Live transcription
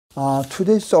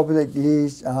Today's subject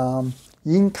is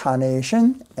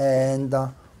incarnation and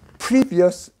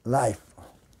previous life.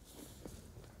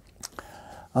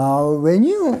 When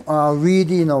you read,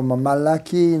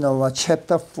 Malachi,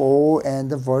 chapter 4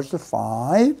 and verse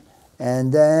 5,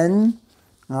 and then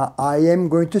I am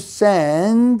going to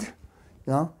send,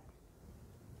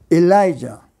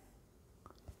 Elijah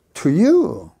to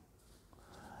you.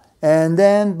 And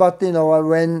then, but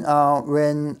when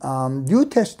New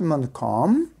Testament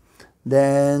come,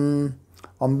 then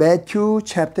on Matthew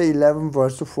chapter 11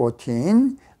 verse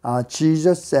 14,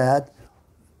 Jesus said,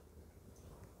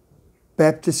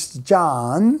 Baptist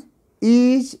John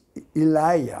is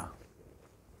Elijah.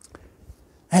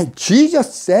 And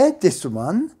Jesus said this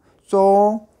one,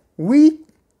 so we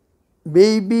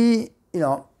maybe,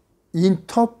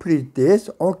 interpret this,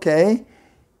 okay,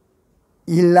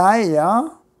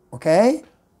 Elijah, okay,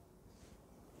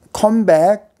 come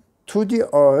back to the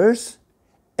earth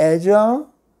as a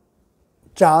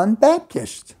John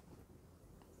Baptist.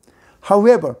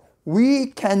 However, we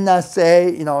cannot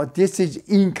say, this is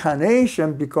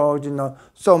incarnation because,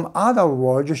 some other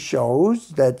word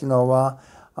shows that,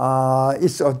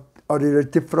 it's a little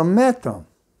different matter.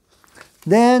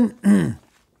 Then,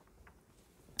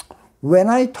 when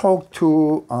I talk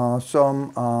to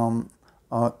some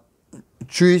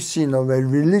Jewish, very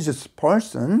religious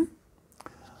person,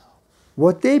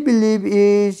 what they believe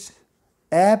is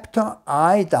after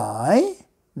I die,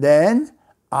 then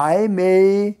I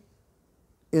may,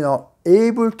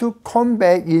 able to come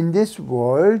back in this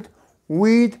world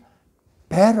with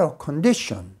better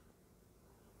condition.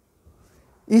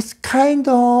 It's kind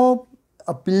of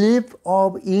a belief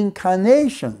of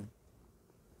incarnation.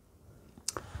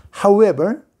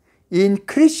 However, in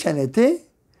Christianity,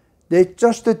 they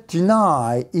just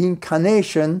deny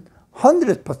incarnation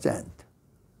 100%.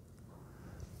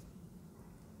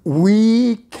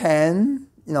 We can,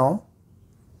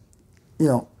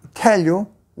 tell you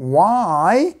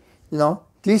why,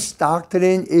 this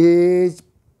doctrine is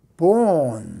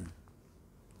born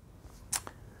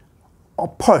a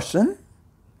person,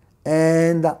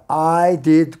 and I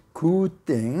did good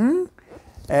thing,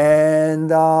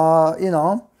 and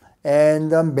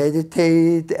and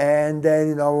meditate, and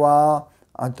then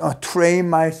train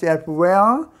myself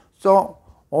well. So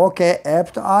okay,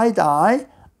 after I die,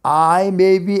 I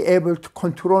may be able to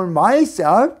control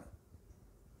myself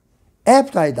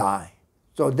after I die.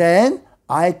 So then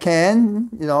I can,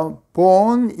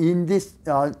 born in this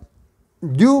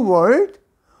new world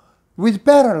with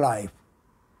better life.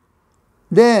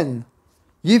 Then,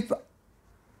 if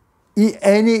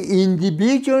any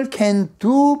individual can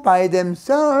do by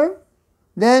themselves,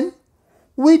 then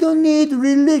we don't need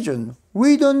religion.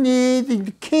 We don't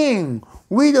need king.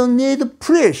 We don't need a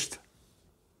priest.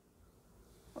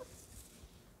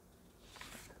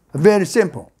 Very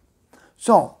simple.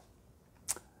 So,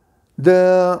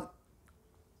 the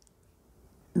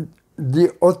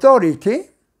authority,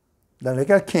 like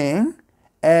a king,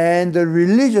 and the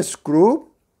religious group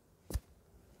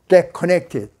get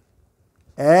connected.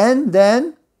 And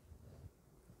then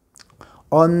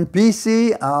on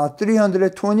BC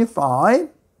 325,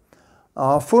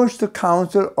 First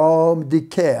Council of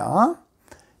Nicea,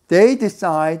 they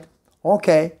decide,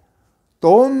 okay,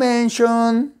 don't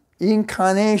mention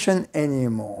incarnation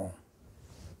anymore.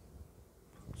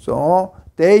 So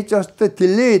they just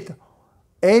delete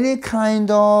any kind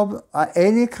of a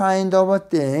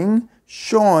thing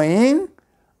showing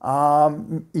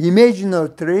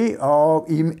imaginary of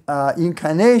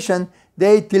incarnation.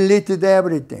 They deleted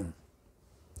everything.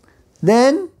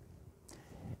 Then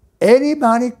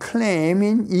anybody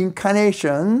claiming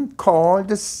incarnation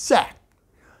called sect.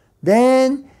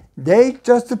 Then they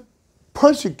just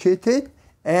persecuted,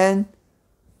 and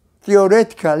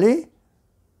theoretically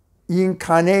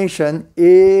incarnation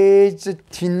is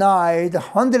denied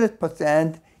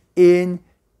 100% in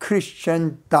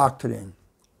Christian doctrine.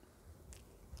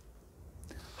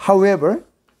 However,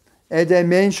 as I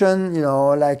mentioned,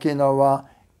 Elijah,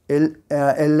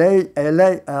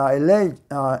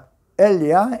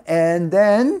 and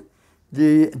then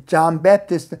the John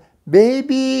Baptist may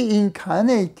be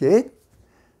incarnated.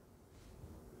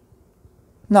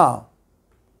 Now,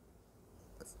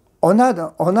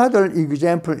 another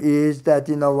example is that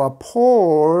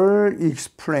Paul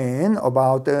explained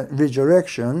about the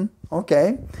resurrection.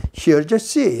 Okay, here's the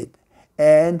seed,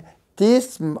 and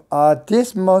this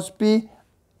must be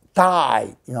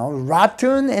died,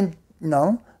 rotten, and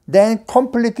then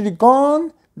completely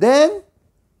gone. Then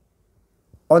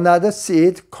another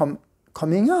seed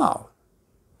coming out.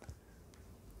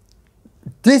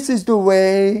 This is the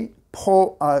way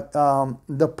Paul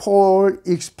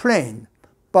explained.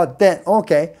 But then,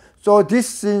 okay, so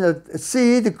this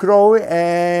seed grow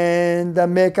and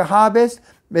make a harvest,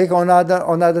 make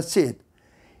another seed.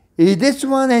 Is this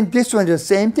one and this one the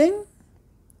same thing?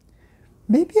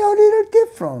 Maybe a little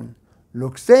different.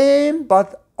 Look same,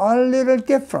 but a little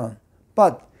different.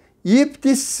 But if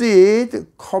this seed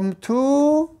come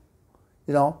to,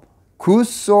 good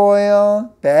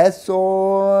soil, bad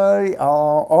soil,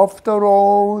 off the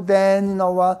road, then,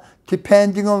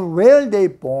 depending on where they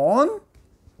born,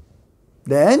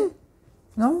 then,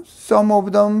 some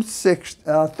of them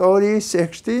 30,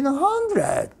 60,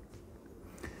 100.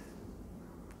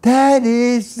 That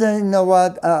is,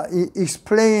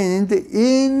 explained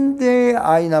in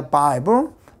the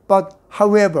Bible. But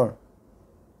however,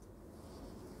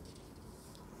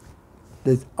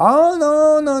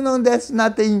 no, that's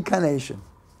not the incarnation.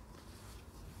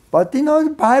 But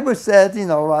the Bible says,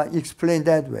 explain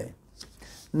that way.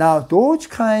 Now, those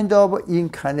kind of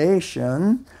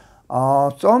incarnation,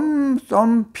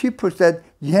 some people said,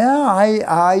 yeah,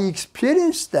 I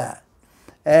experienced that,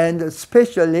 and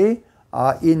especially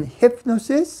in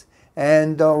hypnosis,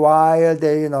 and while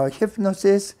they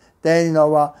hypnosis, then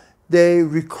they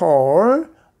recall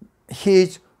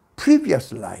his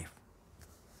previous life.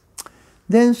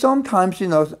 Then sometimes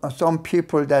some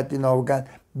people that got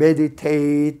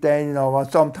meditate, then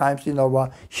sometimes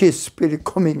his spirit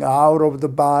coming out of the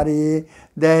body,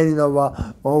 then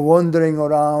wandering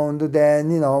around,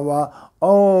 then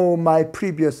oh, my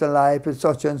previous life is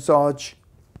such and such.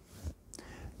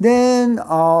 Then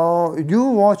you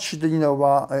watch the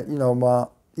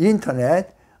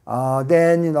internet.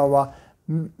 Then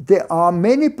there are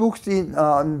many books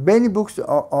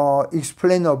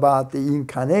explain about the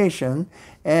incarnation,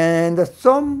 and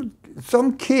some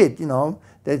kid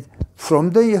that from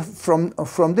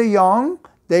the young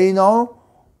they know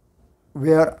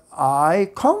where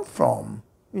I come from.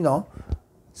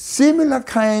 Similar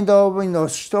kind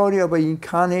of story of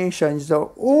incarnation is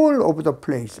all over the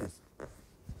places.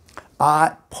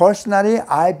 Personally,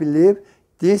 I believe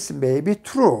this may be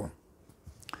true.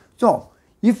 So,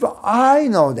 if I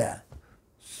know that,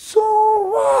 so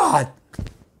what?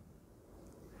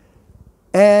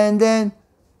 And then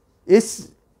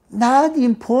it's not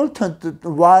important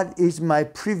what is my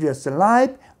previous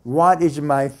life, what is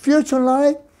my future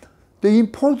life. The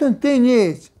important thing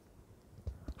is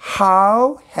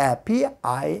how happy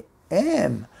I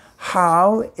am,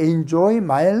 how I enjoy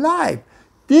my life.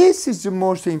 This is the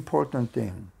most important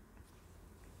thing.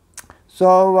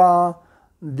 So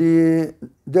the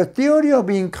theory of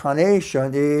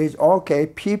incarnation is, okay,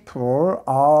 people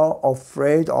are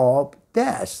afraid of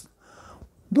death.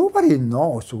 Nobody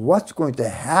knows what's going to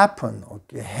happen.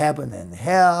 Okay, heaven and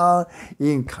hell,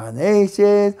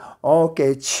 incarnation.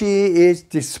 Okay, chi is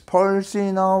dispersed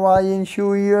in a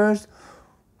few years.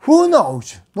 Who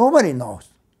knows? Nobody knows.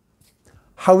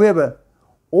 However,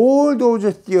 all those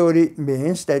theory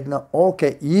means that,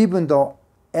 okay, even though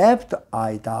after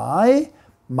I die,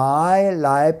 my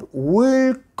life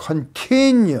will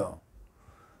continue.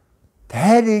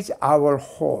 That is our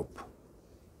hope.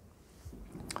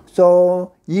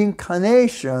 So,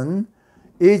 incarnation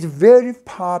is very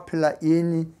popular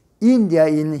in India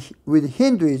with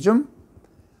Hinduism.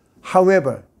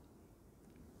 However,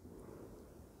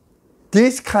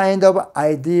 this kind of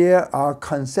idea or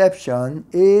conception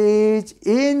is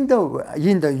in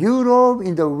the Europe,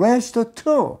 in the West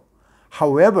too.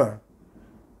 However,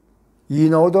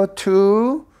 in order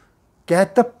to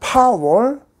get the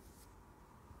power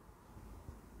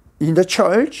in the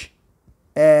church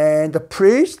and the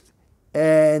priest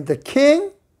and the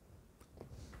king,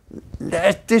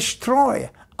 let's destroy.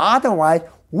 Otherwise,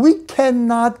 we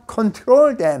cannot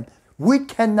control them. We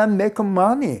cannot make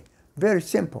money. Very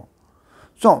simple.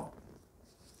 So,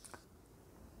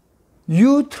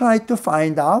 you try to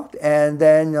find out and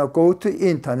then go to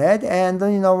internet and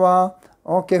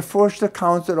okay, first the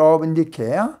Council of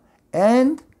Nicea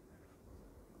and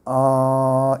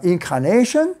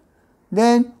Incarnation,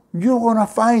 then you're gonna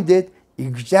find it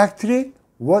exactly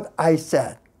what I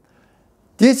said.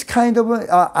 This kind of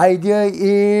idea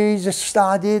is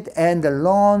studied and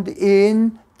learned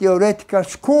in theoretical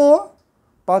school,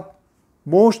 but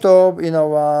most of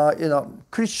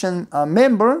Christian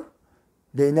member,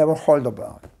 they never heard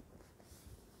about it.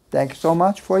 Thank you so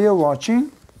much for your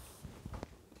watching.